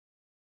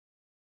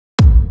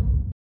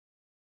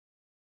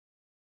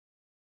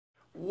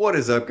What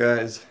is up,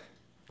 guys?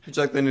 How'd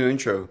you like the new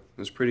intro? It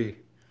was pretty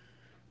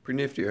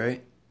nifty,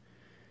 right?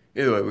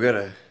 Either way, we got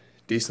a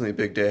decently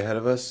big day ahead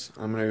of us.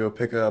 I'm gonna go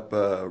pick up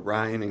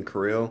Ryan and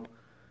Kirill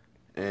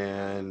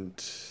and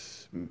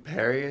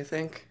Perry, I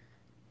think.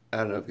 I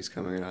don't know if he's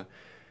coming or not.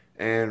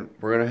 And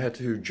we're gonna head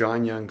to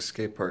John Young's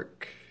skate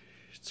park.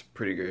 It's a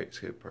pretty great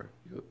skate park.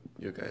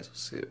 You guys will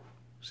see it.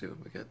 See when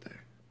we get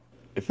there.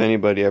 If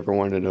anybody ever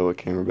wanted to know what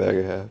camera bag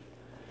I have,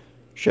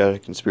 Shadow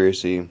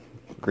Conspiracy,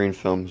 Green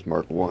Films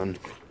Mark 1.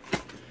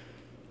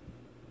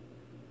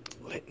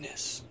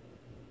 Litness.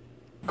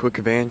 Quick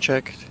van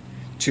check.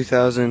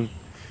 2000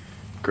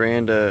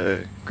 Grand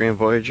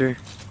Voyager.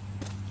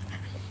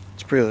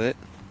 It's pretty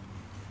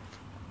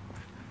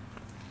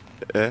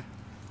lit.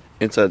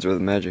 Inside's where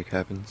the magic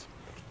happens.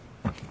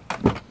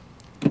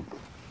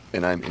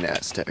 And I'm in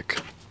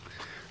Aztec.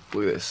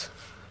 Look at this.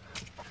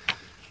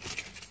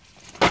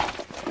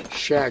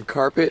 Shag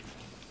carpet.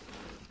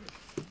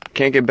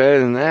 Can't get better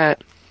than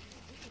that.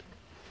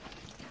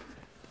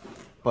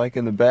 Bike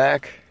in the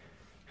back.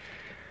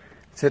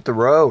 Let's hit the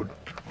road.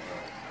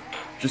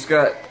 Just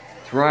got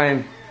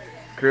Ryan,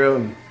 Kirill,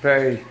 and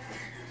Perry.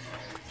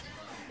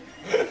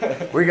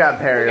 We got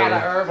Perry.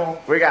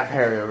 We got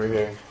Perry over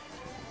here.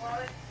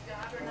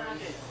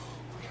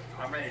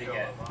 I'm ready to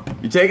get.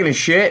 You taking a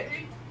shit?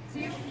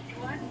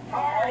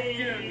 Oh,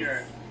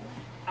 Junior.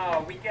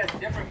 Oh, we get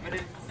different, but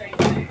it's the same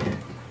thing.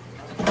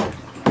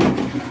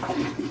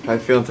 How you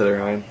feeling today,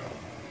 Ryan?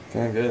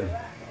 Feeling good.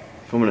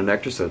 Filming a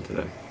Nectarsode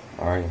today.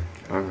 Are you?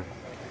 Alright.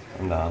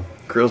 I'm down.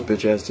 Kirill's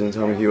bitch ass didn't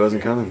tell me he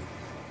wasn't coming.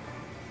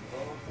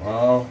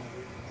 Well,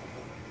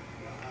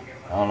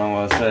 I don't know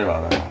what to say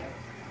about that.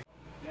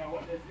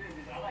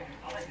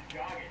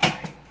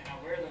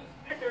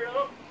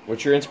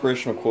 What's your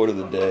inspirational quote of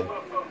the day?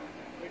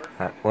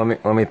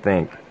 Let me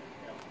think.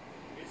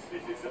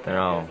 Then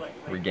I'll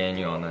regain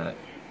you on that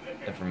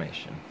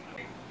information.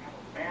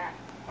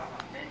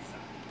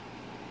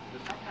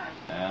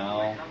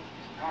 Ow.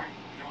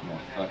 My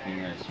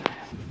fucking wrist.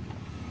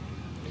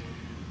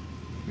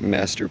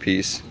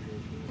 Masterpiece.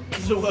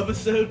 This whole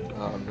episode?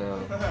 Oh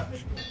no.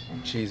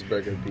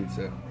 Cheeseburger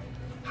pizza.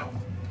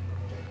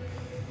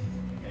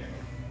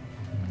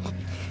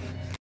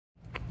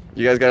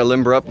 You guys gotta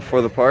limber up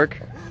before the park?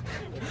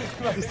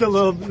 Just a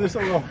little.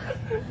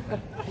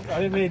 I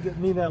didn't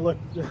mean that look.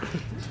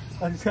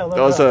 I just got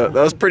That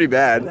was pretty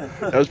bad.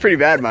 That was pretty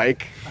bad,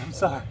 Mike. I'm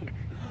sorry.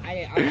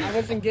 I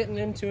wasn't getting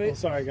into it. Well,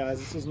 sorry guys,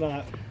 this is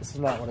not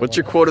what What's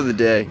your quote of the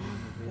day?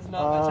 It's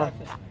not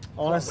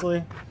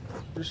honestly,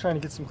 we're just trying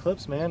to get some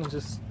clips, man, and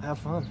just have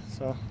fun.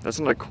 So That's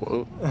not a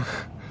quote.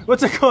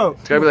 what's a quote?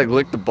 It's gotta be like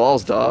lick the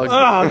balls, dog.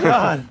 Oh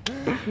god.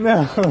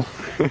 No.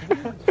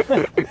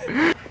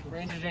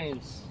 Ranger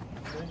James.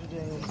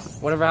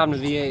 Whatever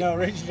happened to V8? No,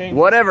 Ranger James.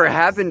 Whatever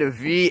happened to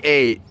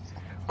V8?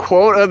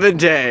 Quote of the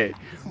day.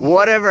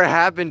 Whatever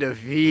happened to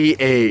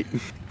V8?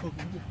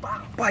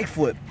 Bike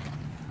flip.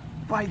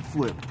 Bike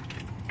flip.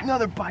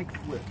 Another bike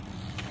flip.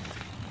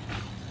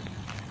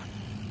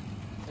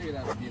 Look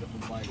at that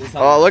beautiful bike.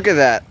 Oh, look at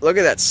that. Look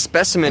at that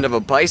specimen of a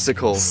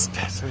bicycle.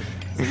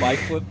 Bike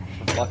flip?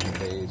 Fucking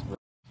days, bro.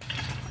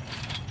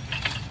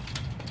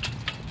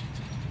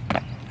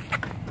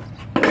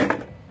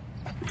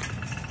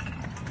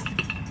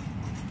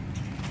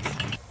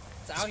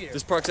 It's out here.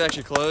 This park's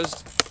actually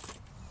closed.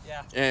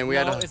 Yeah. And we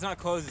had to... It's not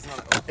closed, it's not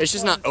open. It's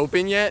just not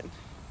open yet.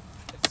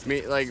 I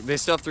mean, like, they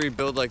still have to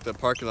rebuild like the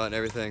parking lot and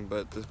everything,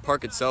 but the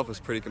park itself was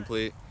pretty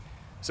complete.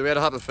 So we had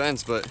to hop a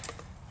fence, but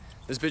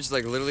this bitch is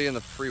like literally in the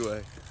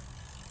freeway.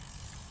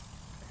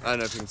 I don't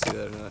know if you can see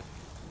that or not.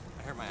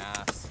 I hurt my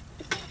ass.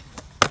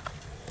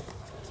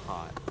 It's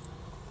hot.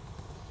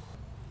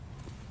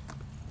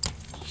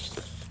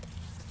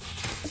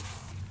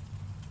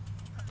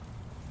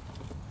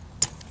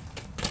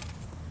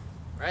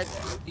 Right,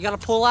 you gotta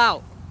pull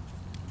out.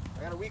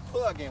 I got a weak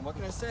pull-out game, what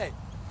can I say?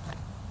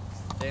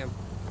 Damn.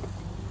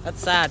 That's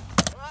sad.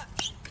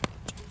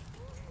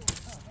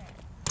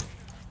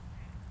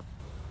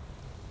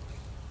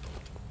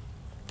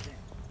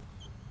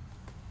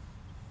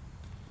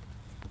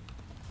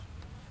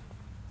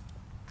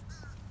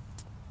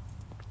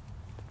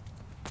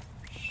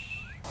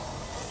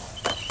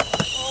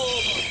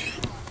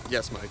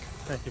 Yes, Mike.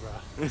 Thank you, bro.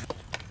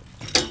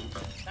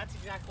 That's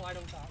exactly why I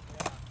don't talk.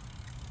 Yeah.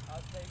 I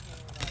was thinking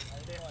like, I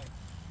did like.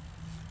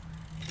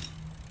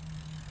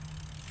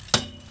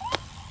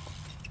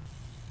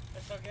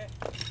 It's okay.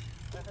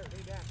 That hurt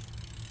really bad.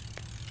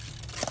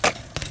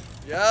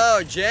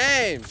 Yo,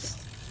 James!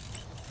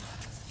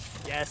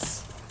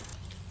 Yes.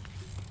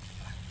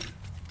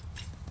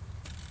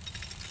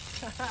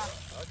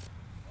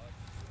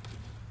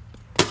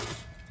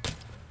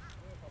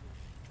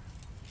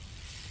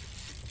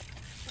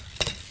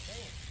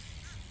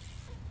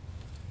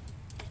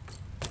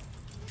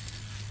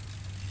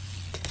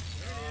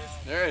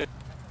 There it is.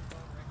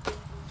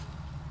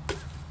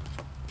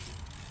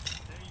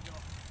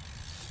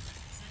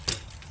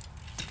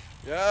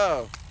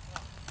 Yo!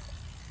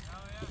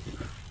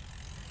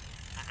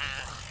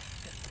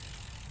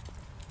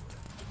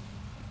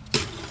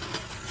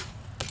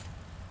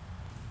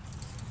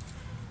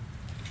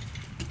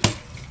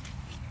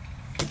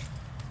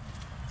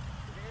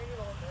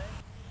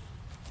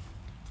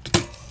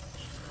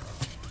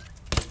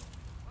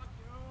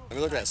 Let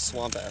me look at that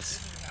swamp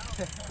ass.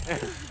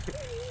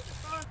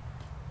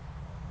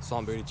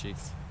 Swamp booty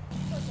cheeks.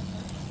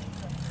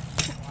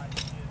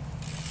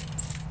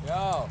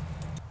 Yo.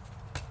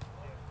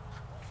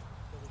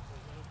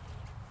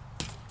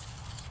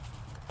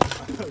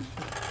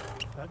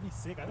 That'd be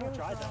sick. I've never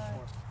tried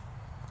that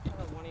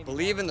before.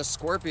 Believe in the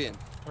scorpion.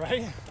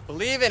 Right?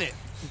 Believe in it.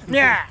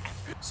 Yeah.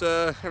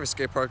 So every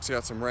skate park's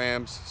got some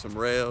ramps, some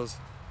rails,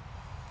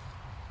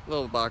 a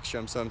little box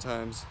jump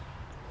sometimes,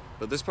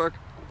 but this park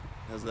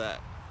has that.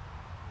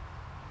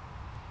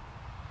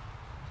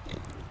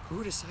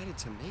 Who decided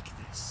to make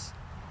this?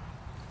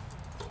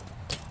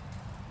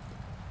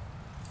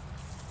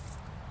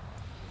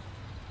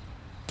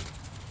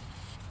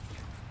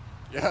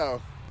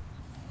 Yo.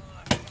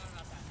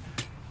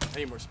 I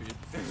need more speed.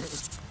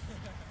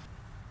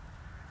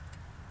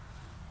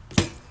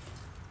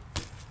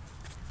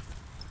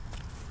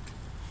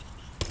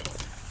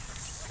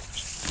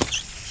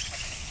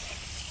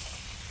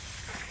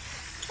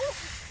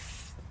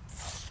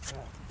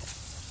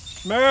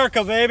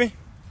 America, baby.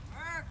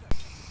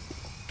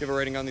 Give a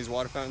rating on these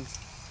water fountains.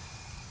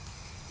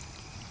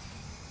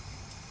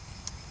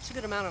 It's a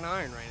good amount of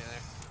iron right in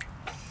there.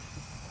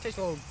 Tastes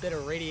a little bit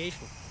of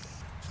radiation.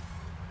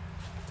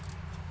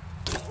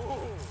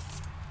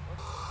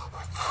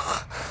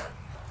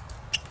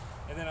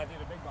 And then I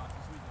did a big box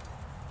this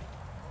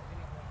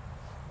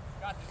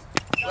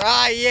weekend.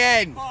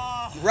 Ryan!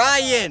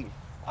 Ryan!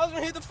 I was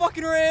gonna hit the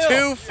fucking rail.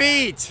 2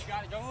 feet!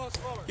 Got it. Go a little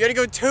slower. You gotta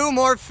go 2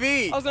 more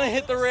feet! I was gonna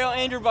hit the rail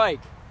and your bike.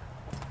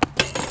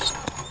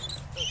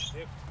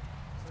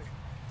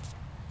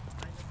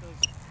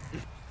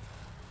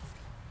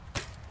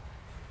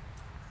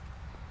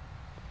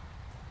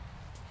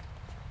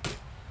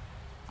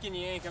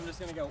 Yank, I'm just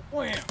gonna go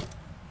wham.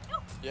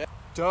 Yeah.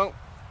 Don't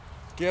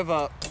give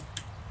up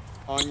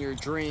on your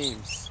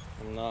dreams.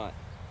 I'm not.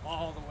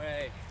 All the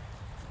way.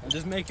 I'm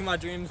just making my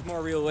dreams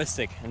more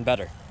realistic and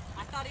better.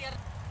 I thought he had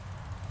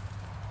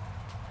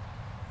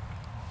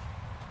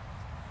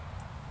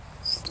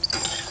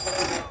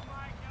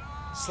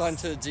Slide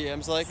into the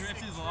DMs like.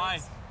 Drift is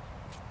life.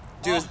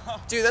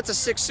 Dude, that's a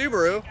sick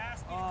Subaru.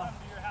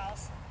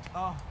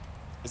 Oh.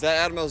 Is that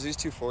Adam LZ's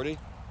 240?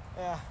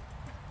 Yeah.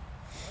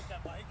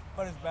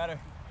 But it's better.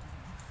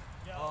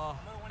 Yo,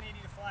 another 180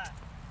 to flat.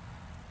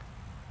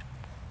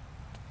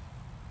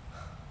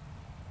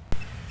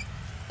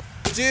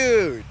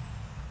 Dude.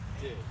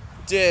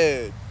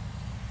 Dude.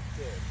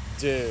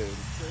 Dude.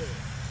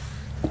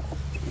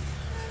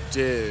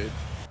 Dude.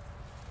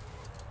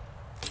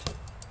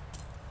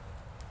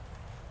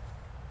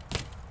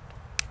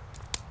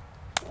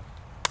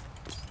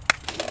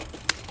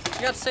 What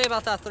you got to say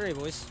about that 3,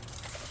 boys?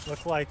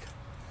 Looked like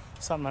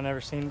something I've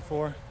never seen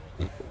before.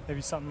 Maybe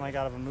something like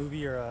out of a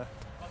movie or a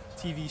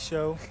TV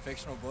show.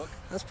 Fictional book.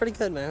 That's pretty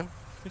good, man.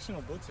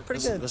 Fictional books are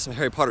Pretty good. That's some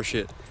Harry Potter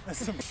shit. That's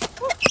some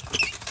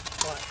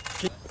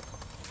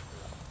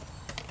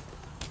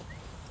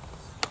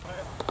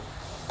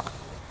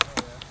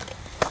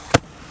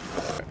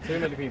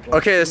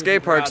Okay, the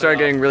skate park started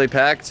getting really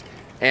packed,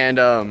 and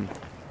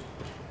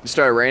it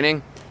started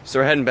raining, so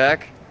we're heading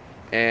back,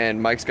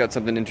 and Mike's got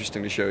something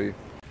interesting to show you.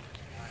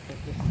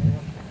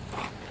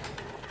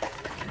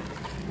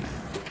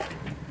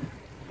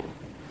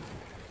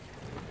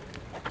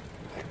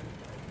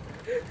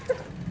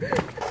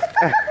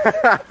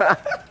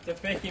 The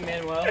fake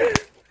Emmanuel.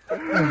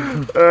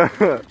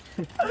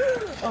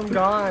 I'm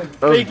gone.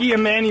 Fakey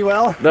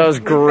Emmanuel. That was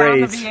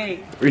great.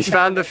 We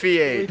found the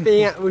V8. We found the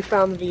V8. We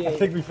found the V8. I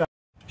think we found.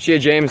 Shia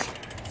James,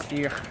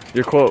 Yeah.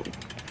 your quote.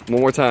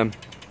 One more time.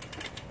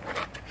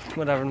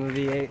 Whatever, the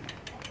V8.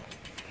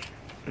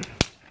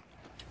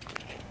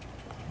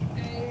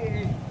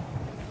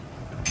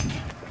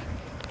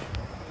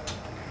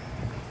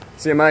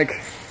 See you,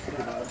 Mike.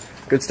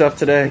 Good stuff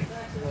today.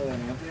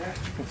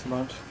 Thanks a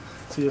bunch.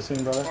 See you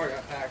soon,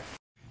 brother.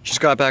 Just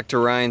got back to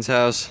Ryan's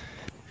house.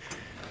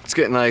 It's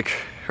getting like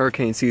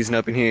hurricane season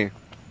up in here.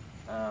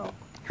 Oh.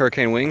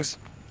 Hurricane wings.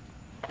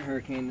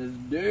 Hurricane is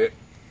dick.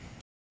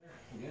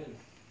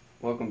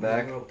 Welcome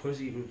back.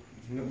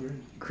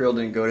 Krill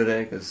didn't go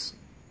today because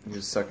he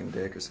was sucking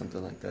dick or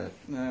something like that.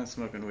 Nah,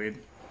 smoking weed.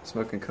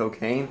 Smoking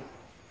cocaine.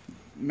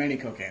 Many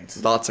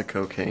cocaines. Lots of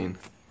cocaine.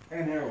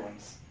 And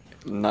heroines.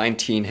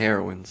 19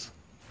 heroines.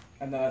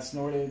 And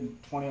snorted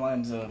 20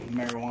 lines of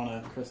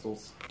marijuana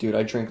crystals. Dude,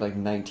 I drank like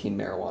 19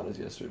 marijuanas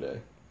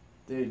yesterday.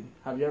 Dude,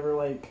 have you ever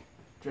like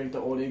drank the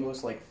Old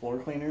English like floor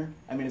cleaner?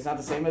 I mean, it's not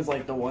the same as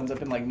like the ones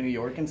up in like New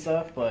York and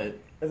stuff, but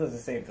this is the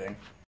same thing.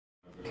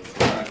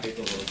 I pick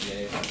a little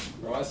gay.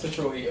 Bro, my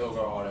sister will eat ogre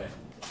all day.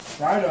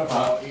 Right up,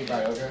 I'll eat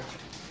right ogre.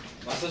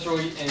 My sister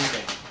will eat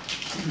anything.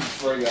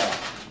 Swear to God.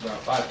 Bro,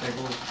 5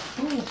 pickles.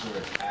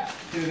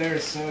 Dude, they're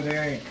so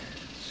dank.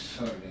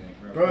 So dank,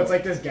 bro. Bro, it's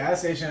like this gas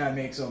station that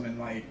makes them and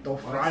like they'll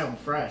fry them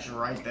fresh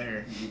right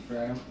there. You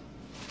fry 'em?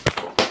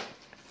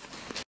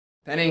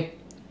 Penny.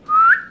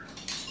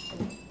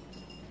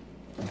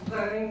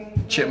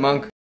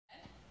 Chipmunk.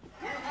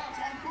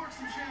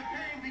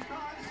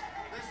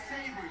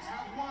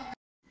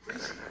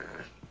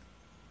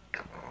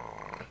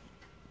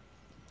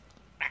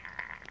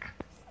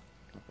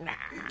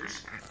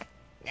 is.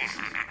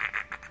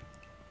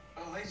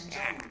 Ladies and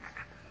gentlemen.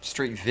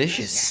 Straight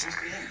vicious. That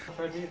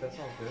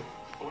sounds good.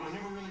 Well, I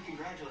never really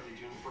congratulated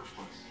you in the first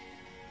place.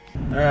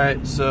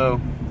 Alright, so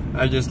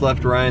I just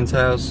left Ryan's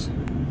house.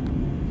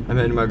 I'm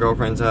heading to my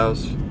girlfriend's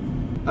house.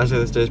 I'd say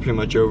this day's pretty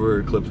much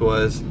over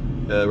clips-wise.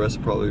 The rest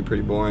will probably be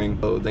pretty boring.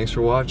 So thanks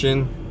for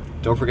watching.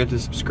 Don't forget to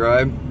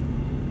subscribe.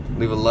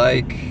 Leave a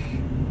like.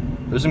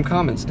 There's some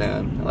comments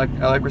down.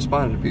 I like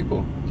responding to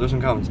people. There's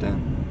some comments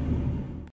down.